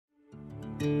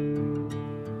Healing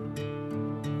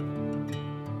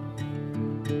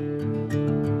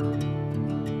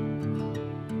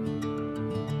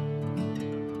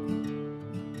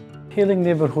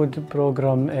Neighbourhood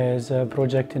programme is a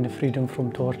project in freedom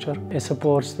from torture. It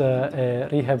supports the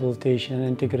rehabilitation and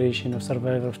integration of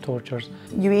survivors of tortures.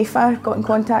 UEFA got in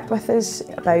contact with us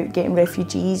about getting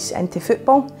refugees into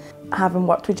football. Having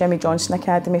worked with Jimmy Johnstone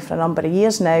Academy for a number of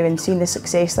years now and seen the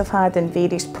success they've had in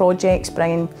various projects,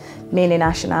 bringing many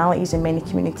nationalities and many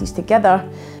communities together,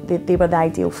 they were the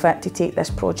ideal fit to take this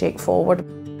project forward.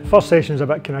 The first session was a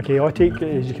bit kind of chaotic,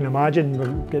 as you can imagine.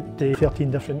 We've got 13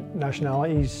 different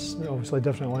nationalities, obviously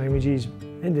different languages. At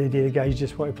the end of the day, the guys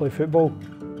just want to play football.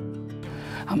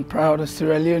 I'm proud of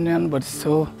Sierra Leonean, but it's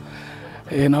so,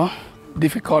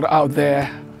 difficult out there.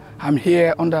 I'm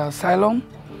here under asylum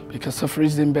because of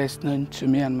reason based known to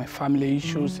me and my family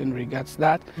issues in regards to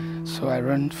that. So I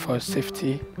run for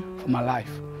safety for my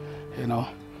life,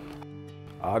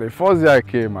 The first day I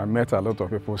came, I met a lot of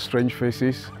people, strange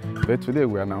faces, but today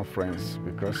we are now friends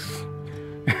because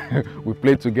we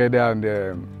play together and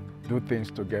do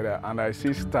things together, and I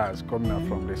see stars coming out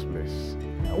from this place.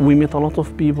 We met a lot of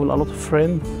people, a lot of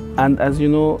friends, and as you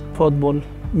know, football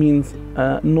means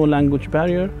no language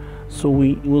barrier, so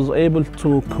we was able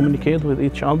to communicate with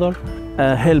each other,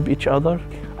 help each other,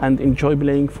 and enjoy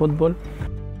playing football.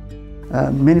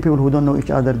 Many people who don't know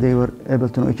each other, they were able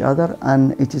to know each other, and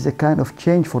it is a kind of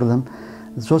change for them.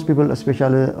 Those people,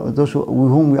 especially those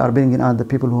whom we are bringing out, the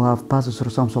people who have passed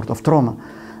through some sort of trauma,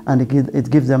 and it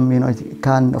gives them, a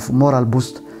kind of moral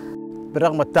boost.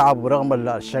 برغم التعب وبرغم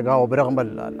الشقاوة وبرغم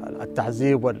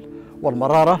التعذيب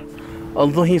والمرارة.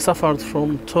 Although he suffered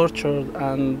from torture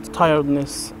and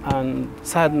tiredness and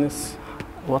sadness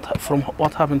from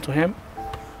what happened to him,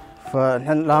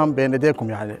 فنحن الآن بين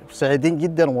يديكم سعيدين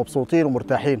جدا ومبسوطين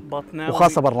ومرتاحين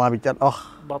وخاصة برنامج الأخ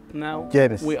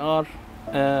جيمس. We are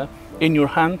in your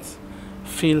hands,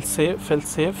 feel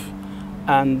safe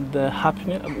and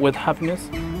with happiness,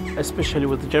 especially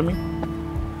with Jimmy.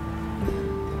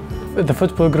 The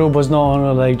football group was not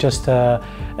only just a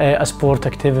sport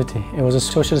activity, it was a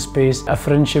social space, a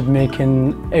friendship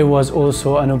making. It was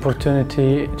also an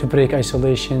opportunity to break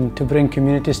isolation, to bring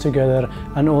communities together,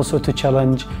 and also to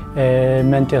challenge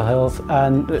mental health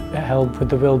and help with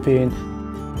the well-being.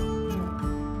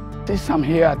 Since I'm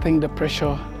here, I think the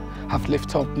pressure have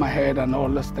lifted up my head and all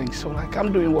those things, so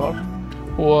I'm doing well.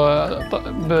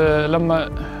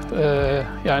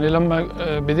 لما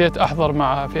بديت أحضر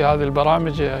معه في هذه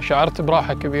البرامج شعرت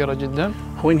براحة كبيرة جدا.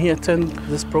 When he attended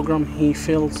this program, he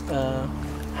feels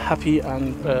happy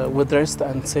and with rest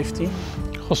and safety.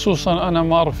 خصوصا أنا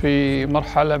مر في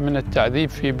مرحلة من التعذيب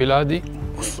في بلادي.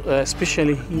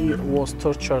 Especially he was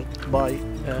tortured by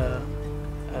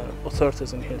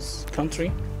authorities in his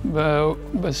country.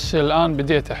 بس الآن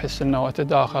بديت أحس أنه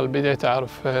أتداخل، بديت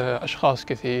أعرف أشخاص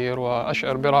كثير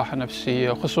وأشعر براحة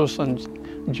نفسية خصوصا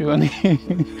جوني.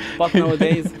 But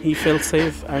nowadays he feels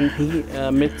safe and he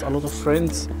met a lot of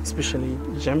friends, especially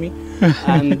Jimmy,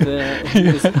 and he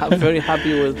is very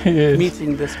happy with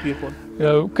meeting these people.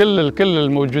 كل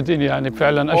الموجودين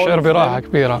فعلا أشعر براحة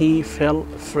كبيرة. He felt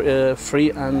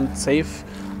free and safe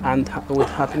and with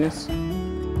happiness.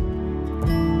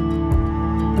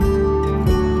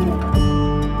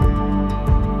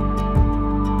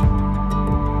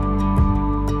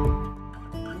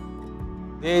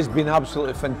 It's been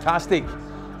absolutely fantastic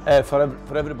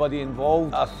for everybody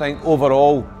involved. I think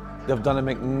overall they've done a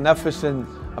magnificent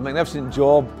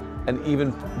job, and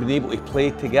even been able to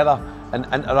play together and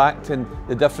interacting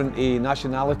the different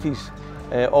nationalities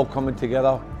all coming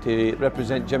together to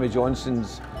represent Jimmy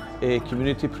Johnston's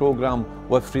community programme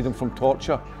with freedom from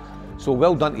torture. So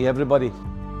well done to everybody.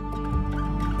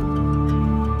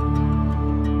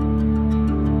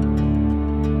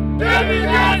 Jimmy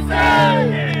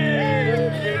Johnstone!